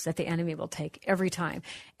inroads that the enemy will take every time.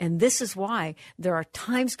 And this is why there are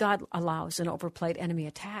times God allows an overplayed enemy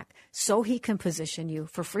attack, so he can position you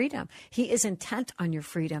for freedom. He is intent on your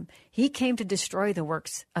freedom. He came to destroy the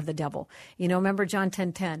works of the devil. You know, remember John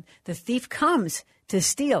 10:10, the thief comes to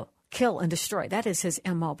steal, kill, and destroy. That is his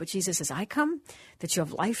MO. But Jesus says, I come that you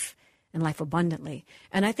have life and life abundantly.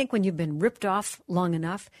 And I think when you've been ripped off long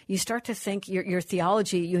enough, you start to think your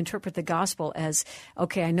theology, you interpret the gospel as,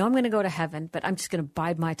 okay, I know I'm going to go to heaven, but I'm just going to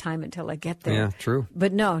bide my time until I get there. Yeah, true.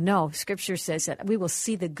 But no, Scripture says that we will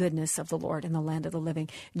see the goodness of the Lord in the land of the living.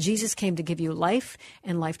 Jesus came to give you life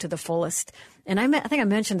and life to the fullest. And I think I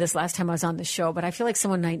mentioned this last time I was on the show, but I feel like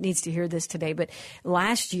someone needs to hear this today. But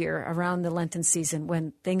last year, around the Lenten season,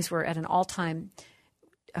 when things were at an all-time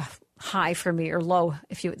high for me, or low,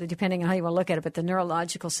 depending on how you want to look at it, but the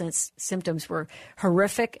neurological symptoms were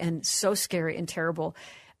horrific and so scary and terrible.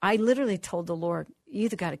 I literally told the Lord, you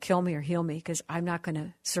either got to kill me or heal me, because I'm not going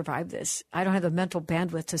to survive this. I don't have the mental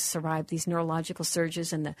bandwidth to survive these neurological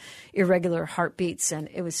surges and the irregular heartbeats, and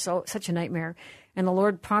it was such a nightmare. And the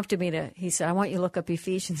Lord prompted me he said, I want you to look up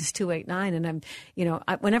Ephesians 2:8-9. And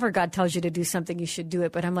whenever God tells you to do something, you should do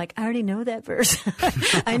it. But I'm like, I already know that verse.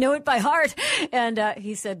 I know it by heart. And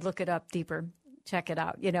he said, look it up deeper. Check it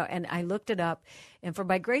out. And I looked it up. And for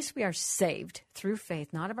by grace we are saved through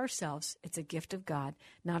faith, not of ourselves. It's a gift of God,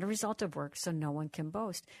 not a result of works, so no one can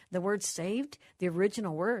boast. The word saved, the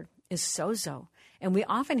original word, is sozo. And we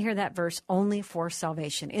often hear that verse only for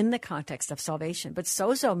salvation, in the context of salvation. But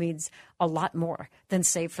sozo means a lot more than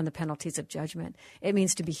saved from the penalties of judgment. It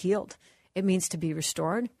means to be healed. It means to be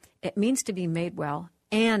restored. It means to be made well.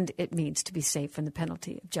 And it means to be saved from the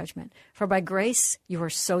penalty of judgment. For by grace you are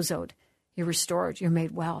sozoed. You're restored. You're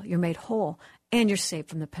made well. You're made whole. And you're saved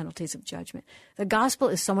from the penalties of judgment. The gospel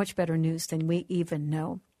is so much better news than we even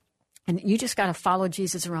know. And you just got to follow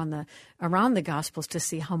Jesus around the Gospels to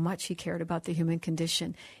see how much he cared about the human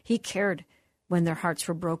condition. He cared when their hearts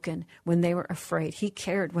were broken, when they were afraid. He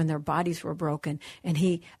cared when their bodies were broken, and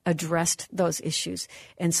he addressed those issues.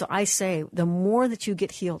 And so I say, the more that you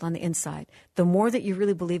get healed on the inside, the more that you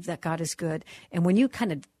really believe that God is good. And when you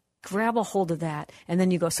kind of grab a hold of that, and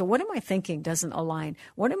then you go, so what am I thinking doesn't align?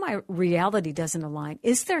 What am I reality doesn't align?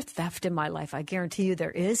 Is there theft in my life? I guarantee you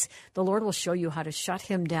there is. The Lord will show you how to shut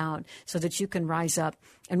him down so that you can rise up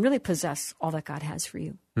and really possess all that God has for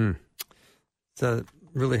you. That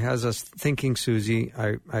really has us thinking, Susie.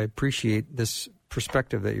 I appreciate this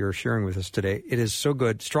perspective that you're sharing with us today. It is so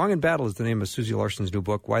good. Strong in Battle is the name of Susie Larson's new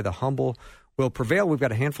book, Why the Humble Will Prevail. We've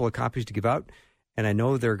got a handful of copies to give out, and I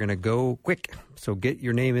know they're going to go quick. So get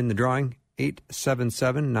your name in the drawing,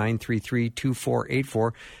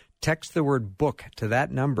 877-933-2484. Text the word book to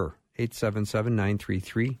that number,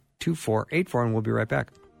 877-933-2484, and we'll be right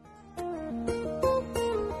back.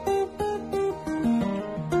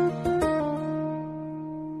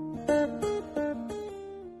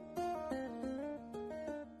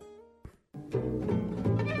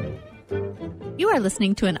 You are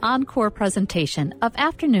listening to an encore presentation of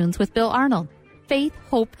Afternoons with Bill Arnold. Faith,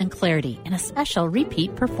 hope, and clarity in a special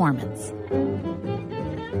repeat performance.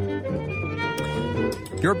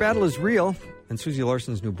 Your battle is real, and Susie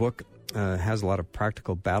Larson's new book has a lot of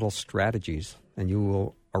practical battle strategies, and you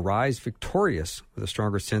will arise victorious with a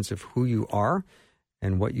stronger sense of who you are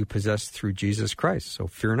and what you possess through Jesus Christ. So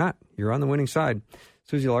fear not. You're on the winning side.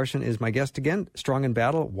 Susie Larson is my guest again. Strong in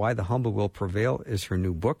Battle, Why the Humble Will Prevail is her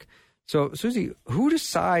new book. So, Susie, who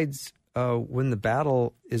decides when the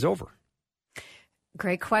battle is over?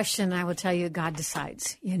 Great question. I will tell you, God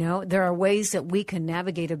decides. You know, there are ways that we can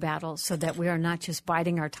navigate a battle so that we are not just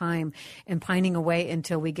biding our time and pining away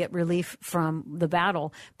until we get relief from the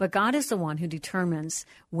battle. But God is the one who determines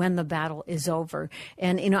when the battle is over.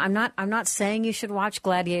 And, you know, I'm not saying you should watch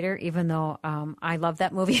Gladiator, even though I love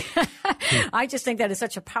that movie. I just think that is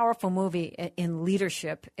such a powerful movie in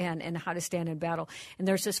leadership and how to stand in battle. And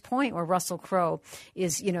there's this point where Russell Crowe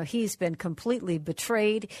is, you know, he's been completely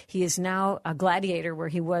betrayed. He is now a gladiator where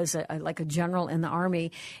he was like a general in the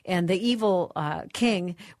army. And the evil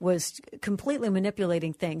king was completely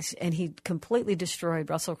manipulating things, and he completely destroyed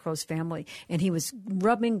Russell Crowe's family. And he was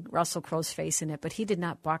rubbing Russell Crowe's face in it, but he did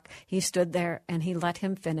not buck. He stood there and he let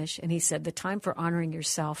him finish. And he said, the time for honoring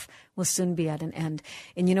yourself will soon be at an end.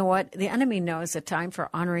 And you know what? The enemy knows the time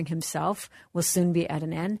for honoring himself will soon be at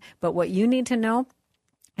an end. But what you need to know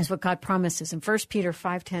is what God promises. In 1 Peter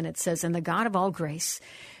 5:10, it says, and the God of all grace,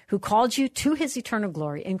 who called you to his eternal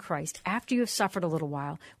glory in Christ, after you have suffered a little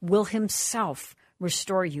while, will himself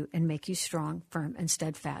restore you and make you strong, firm, and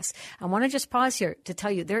steadfast. I want to just pause here to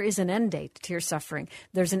tell you there is an end date to your suffering.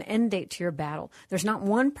 There's an end date to your battle. There's not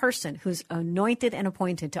one person who's anointed and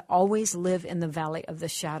appointed to always live in the valley of the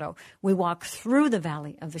shadow. We walk through the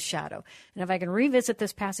valley of the shadow. And if I can revisit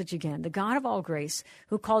this passage again, the God of all grace,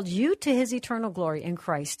 who called you to his eternal glory in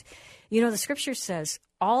Christ. You know, the scripture says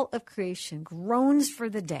all of creation groans for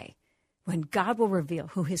the day when God will reveal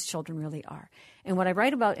who his children really are. And what I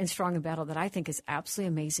write about in Strong in Battle that I think is absolutely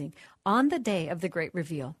amazing, on the day of the great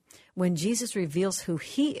reveal, when Jesus reveals who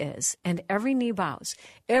he is and every knee bows,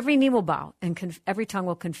 every knee will bow and every tongue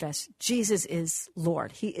will confess Jesus is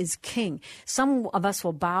Lord. He is King. Some of us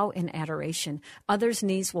will bow in adoration. Others'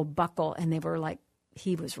 knees will buckle and they were like,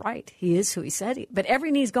 he was right. He is who he said. But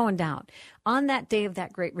every knee's going down. On that day of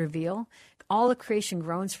that great reveal, all of creation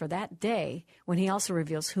groans for that day when he also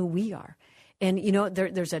reveals who we are. And, you know,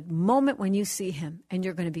 there's a moment when you see him and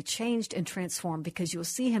you're going to be changed and transformed because you'll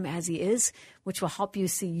see him as he is, which will help you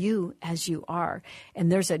see you as you are.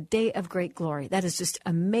 And there's a day of great glory. That is just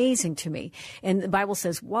amazing to me. And the Bible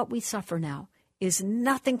says what we suffer now is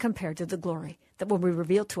nothing compared to the glory that will be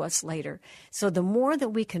revealed to us later. So the more that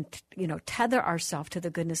we can, you know, tether ourselves to the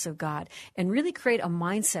goodness of God and really create a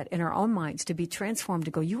mindset in our own minds to be transformed,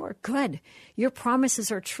 to go, you are good. Your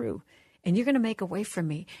promises are true. And you're going to make a way for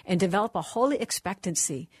me, and develop a holy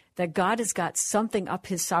expectancy that God has got something up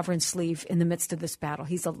his sovereign sleeve in the midst of this battle.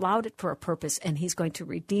 He's allowed it for a purpose, and he's going to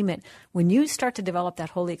redeem it. When you start to develop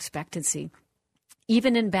that holy expectancy,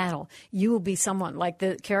 even in battle, you will be someone like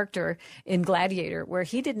the character in Gladiator, where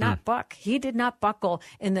he did not buck. He did not buckle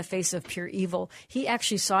in the face of pure evil. He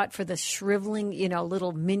actually saw it for the shriveling, you know,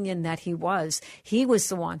 little minion that he was. He was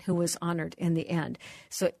the one who was honored in the end.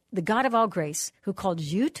 So the God of all grace, who called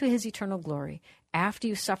you to his eternal glory after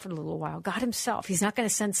you suffered a little while, God himself, he's not going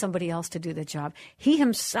to send somebody else to do the job. He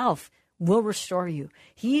himself will restore you.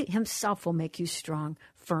 He himself will make you strong,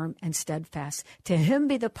 firm, and steadfast. To him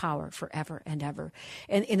be the power forever and ever.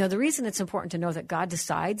 And, you know, the reason it's important to know that God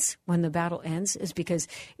decides when the battle ends is because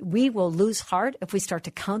we will lose heart if we start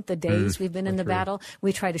to count the days we've been in the battle.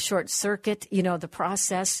 We try to short circuit, you know, the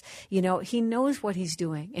process. You know, he knows what he's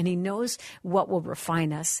doing, and he knows what will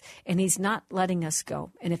refine us, and he's not letting us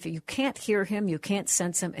go. And if you can't hear him, you can't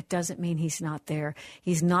sense him, it doesn't mean he's not there.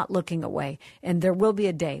 He's not looking away. And there will be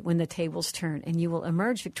a day when the tables turn and you will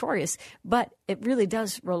emerge victorious. But it really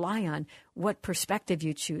does rely on what perspective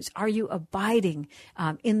you choose. Are you abiding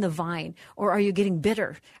in the vine, or are you getting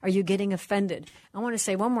bitter? Are you getting offended? I want to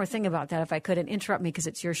say one more thing about that, if I could, and interrupt me because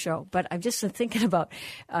it's your show. But I've just been thinking about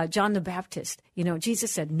John the Baptist. You know,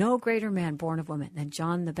 Jesus said, no greater man born of woman than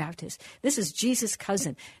John the Baptist. This is Jesus'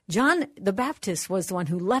 cousin. John the Baptist was the one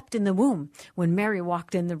who leapt in the womb when Mary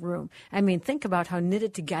walked in the room. I mean, think about how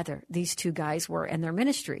knitted together these two guys were in their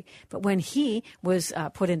ministry. But when he was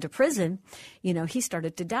put into prison, you know, he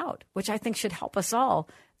started to doubt, which I think should help us all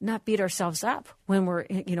not beat ourselves up when we're,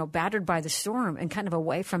 you know, battered by the storm and kind of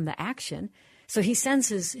away from the action. So he sends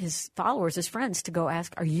his followers, his friends, to go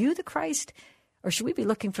ask, are you the Christ, or should we be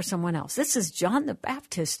looking for someone else? This is John the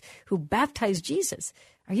Baptist who baptized Jesus.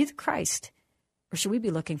 Are you the Christ, or should we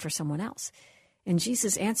be looking for someone else? And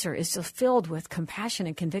Jesus' answer is so filled with compassion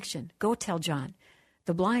and conviction. Go tell John,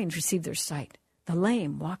 the blind receive their sight. The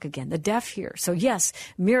lame walk again, the deaf hear. So yes,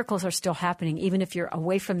 miracles are still happening, even if you're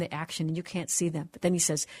away from the action and you can't see them. But then he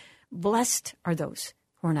says, blessed are those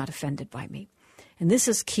who are not offended by me. And this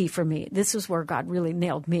is key for me. This is where God really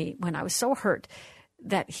nailed me when I was so hurt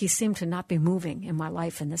that he seemed to not be moving in my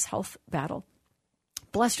life in this health battle.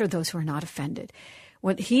 Blessed are those who are not offended.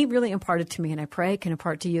 What he really imparted to me, and I pray can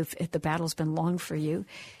impart to you if the battle's been long for you,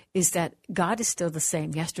 is that God is still the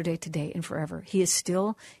same yesterday, today, and forever. He is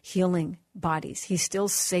still healing bodies. He's still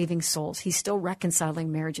saving souls. He's still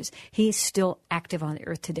reconciling marriages. He's still active on the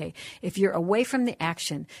earth today. If you're away from the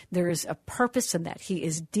action, there is a purpose in that. He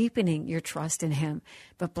is deepening your trust in him.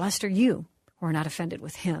 But blessed are you who are not offended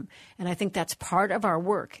with him. And I think that's part of our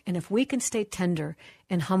work. And if we can stay tender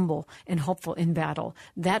and humble and hopeful in battle,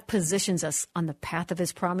 that positions us on the path of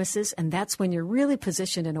his promises. And that's when you're really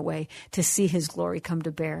positioned in a way to see his glory come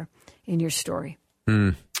to bear in your story.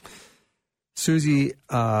 Susie,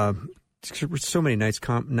 so many nice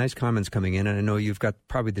comments coming in, and I know you've got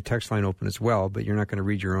probably the text line open as well, but you're not going to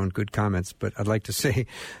read your own good comments. But I'd like to say,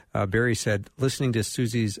 Barry said, listening to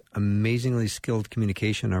Susie's amazingly skilled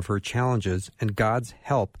communication of her challenges and God's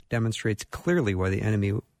help demonstrates clearly why the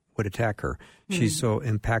enemy would attack her. She's so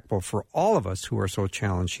impactful for all of us who are so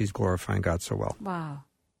challenged. She's glorifying God so well.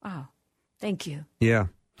 Wow. Thank you. Yeah.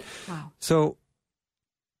 Wow. So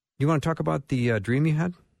you want to talk about the dream you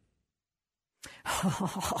had?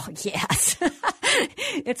 Oh, yes.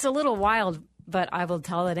 It's a little wild, but I will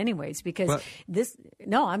tell it anyways because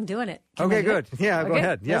I'm doing it. Okay, good. Yeah, go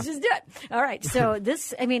ahead. Yeah. Let's just do it. All right. So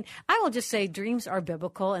I will just say dreams are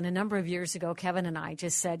biblical. And a number of years ago, Kevin and I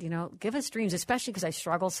just said, give us dreams, especially because I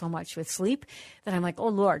struggle so much with sleep that I'm like, oh,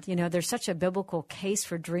 Lord, there's such a biblical case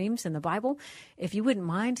for dreams in the Bible. If you wouldn't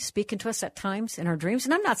mind speaking to us at times in our dreams.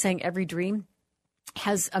 And I'm not saying every dream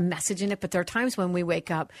has a message in it, but there are times when we wake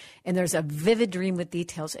up and there's a vivid dream with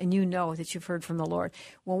details and that you've heard from the Lord.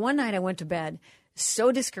 Well, one night I went to bed so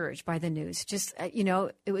discouraged by the news. Just,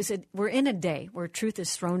 we're in a day where truth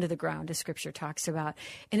is thrown to the ground, as Scripture talks about.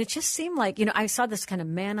 And it just seemed like, I saw this kind of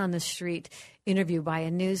man on the street interview by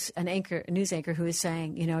a news anchor who was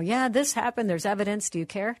saying, yeah, this happened. There's evidence. Do you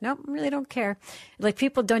care? No, I really don't care. Like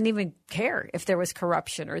people don't even care if there was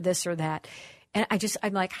corruption or this or that. And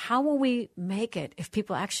I'm like, how will we make it if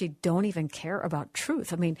people actually don't even care about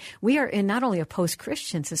truth? I mean, we are in not only a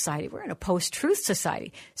post-Christian society, we're in a post-truth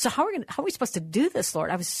society. So how are we supposed to do this, Lord?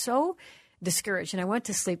 I was so discouraged. And I went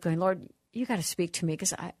to sleep going, Lord, you got to speak to me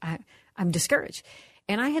because I'm discouraged.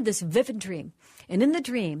 And I had this vivid dream. And in the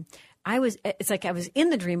dream, it's like I was in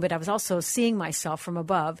the dream, but I was also seeing myself from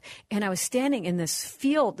above. And I was standing in this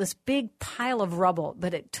field, this big pile of rubble,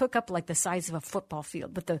 but it took up like the size of a football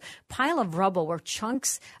field. But the pile of rubble were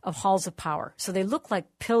chunks of halls of power. So they looked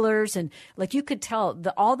like pillars. And like you could tell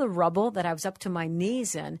all the rubble that I was up to my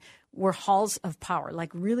knees in were halls of power, like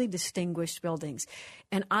really distinguished buildings.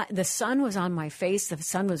 And the sun was on my face. The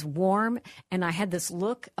sun was warm. And I had this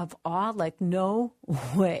look of awe, like, no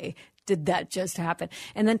way did that just happen.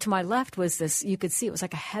 And then to my left was this, you could see it was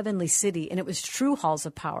like a heavenly city, and it was true halls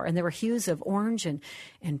of power. And there were hues of orange and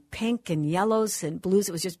pink and yellows and blues.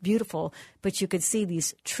 It was just beautiful. But you could see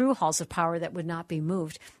these true halls of power that would not be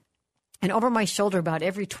moved. And over my shoulder, about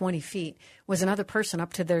every 20 feet, was another person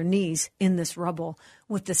up to their knees in this rubble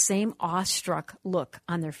with the same awestruck look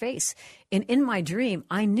on their face. And in my dream,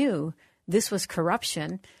 I knew this was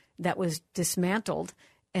corruption that was dismantled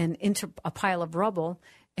and into a pile of rubble.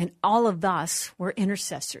 And all of us were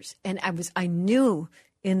intercessors. And I knew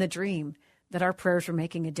in the dream that our prayers were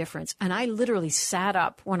making a difference. And I literally sat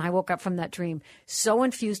up when I woke up from that dream, so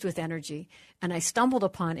infused with energy. And I stumbled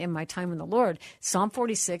upon in my time in the Lord, Psalm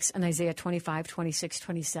 46 and Isaiah 25, 26,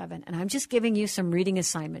 27. And I'm just giving you some reading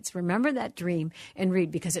assignments. Remember that dream and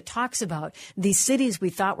read, because it talks about these cities we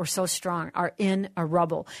thought were so strong are in a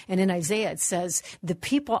rubble. And in Isaiah, it says the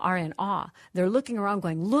people are in awe. They're looking around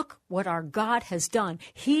going, look what our God has done.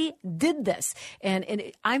 He did this.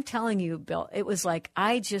 And I'm telling you, Bill, it was like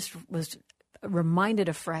I just was reminded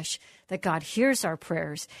afresh that God hears our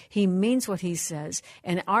prayers. He means what he says.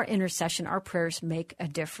 And our intercession, our prayers make a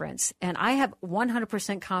difference. And I have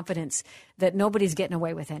 100% confidence that nobody's getting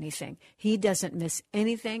away with anything. He doesn't miss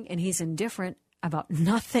anything, and he's indifferent about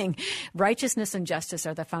nothing. Righteousness and justice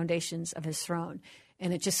are the foundations of his throne.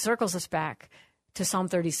 And it just circles us back to Psalm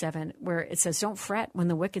 37, where it says, don't fret when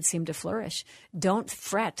the wicked seem to flourish. Don't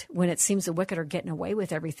fret when it seems the wicked are getting away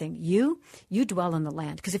with everything. You dwell in the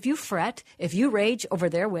land. Because if you fret, if you rage over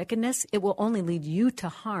their wickedness, it will only lead you to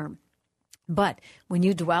harm. But when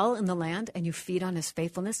you dwell in the land and you feed on his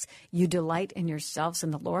faithfulness, you delight in yourselves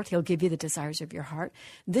in the Lord. He'll give you the desires of your heart.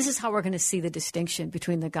 This is how we're going to see the distinction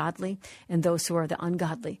between the godly and those who are the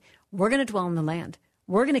ungodly. We're going to dwell in the land.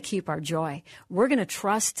 We're going to keep our joy. We're going to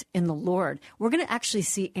trust in the Lord. We're going to actually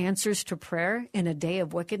see answers to prayer in a day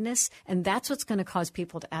of wickedness. And that's what's going to cause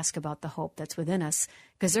people to ask about the hope that's within us,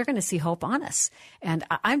 because they're going to see hope on us. And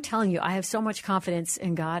I'm telling you, I have so much confidence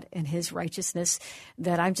in God and his righteousness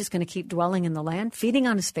that I'm just going to keep dwelling in the land, feeding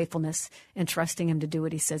on his faithfulness, and trusting him to do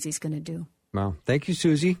what he says he's going to do. Well, thank you,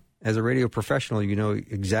 Susie. as a radio professional, you know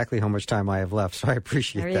exactly how much time I have left, so I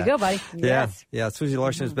appreciate that. There you go, buddy. Yes. Yeah. Susie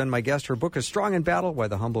Larson has been my guest. Her book is Strong in Battle, Why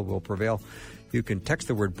the Humble Will Prevail. You can text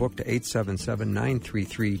the word book to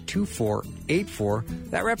 877-933-2484.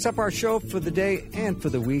 That wraps up our show for the day and for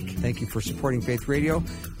the week. Thank you for supporting Faith Radio.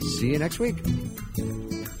 See you next week.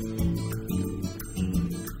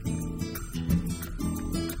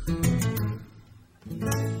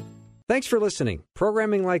 Thanks for listening.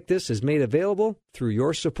 Programming like this is made available through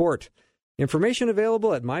your support. Information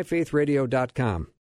available at myfaithradio.com.